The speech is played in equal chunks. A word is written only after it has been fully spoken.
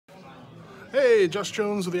Hey, Josh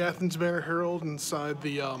Jones with the Athens Banner Herald inside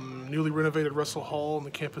the newly renovated Russell Hall on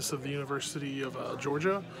the campus of the University of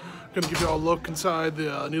Georgia. Going to give you all a look inside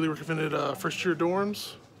the newly renovated first-year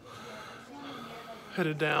dorms.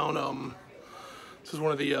 Headed down, this is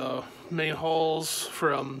one of the main halls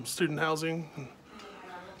for student housing.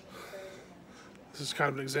 This is kind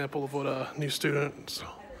of an example of what a new student, so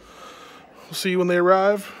we'll see when they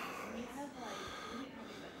arrive.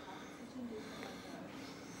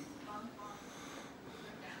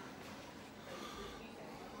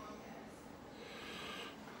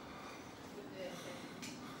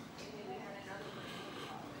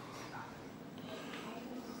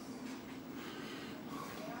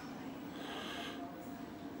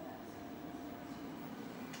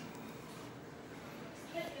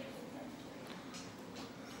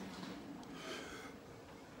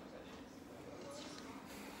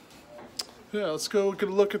 Yeah, let's go get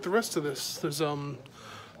a look at the rest of this. There's tons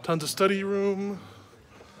of study room,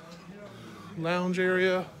 lounge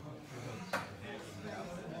area,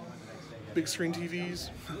 big screen TVs,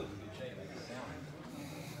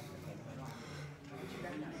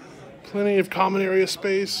 plenty of common area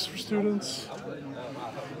space for students.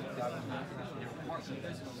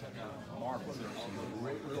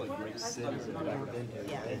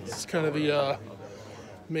 This is kind of the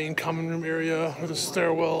main common room area with the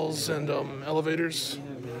stairwells and elevators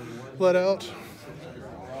let out.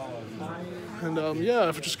 And yeah,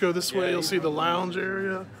 if we just go this way, you'll see the lounge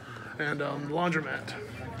area and laundromat.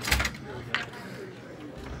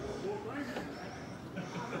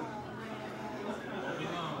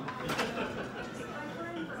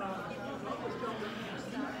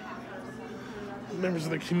 Members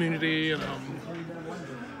of the community and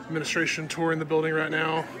administration touring the building right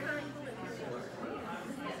now.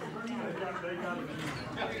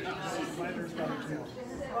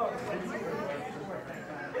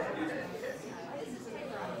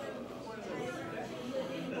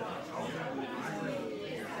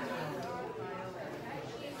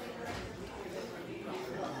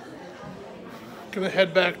 Gonna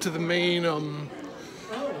head back to the main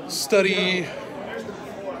study,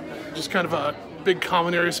 just kind of a big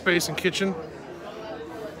common area space and kitchen.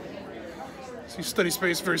 See, study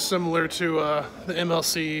space very similar to the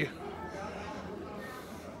MLC.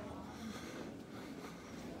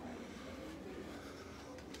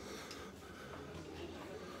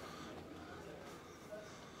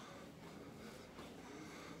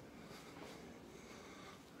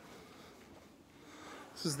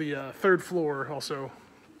 This is the third floor also.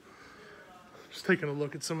 Just taking a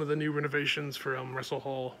look at some of the new renovations for Russell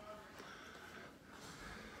Hall.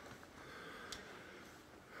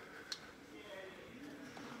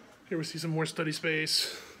 Here we see some more study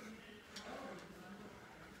space.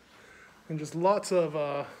 And just lots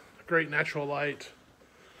of great natural light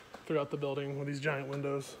throughout the building with these giant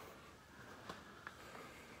windows.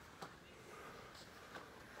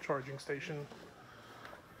 Charging station.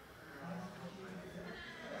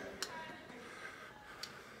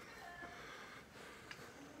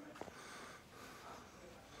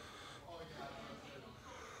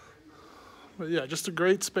 But yeah, just a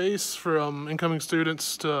great space for incoming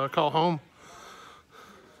students to call home.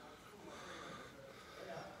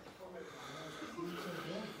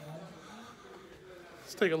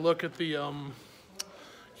 Let's take a look at the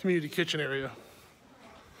community kitchen area.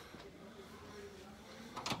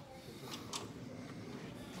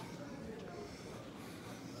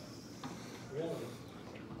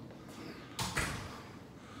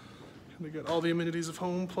 We got all the amenities of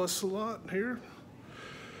home plus a lot here.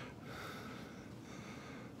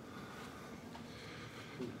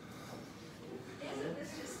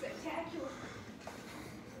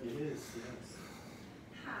 It is, yes.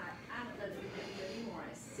 Hi, I don't know if you know you anymore.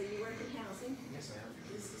 So you work in housing? Yes, ma'am.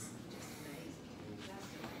 This is just amazing.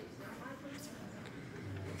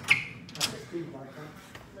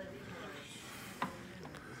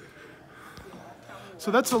 That's So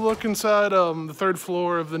that's a look inside the third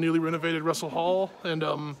floor of the newly renovated Russell Hall. And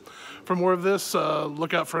for more of this,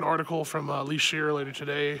 look out for an article from Lee Shearer later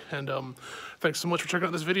today. And thanks so much for checking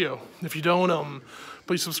out this video. If you don't,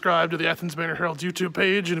 please subscribe to the Athens Banner Herald's YouTube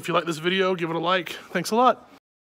page. And if you like this video, give it a like. Thanks a lot.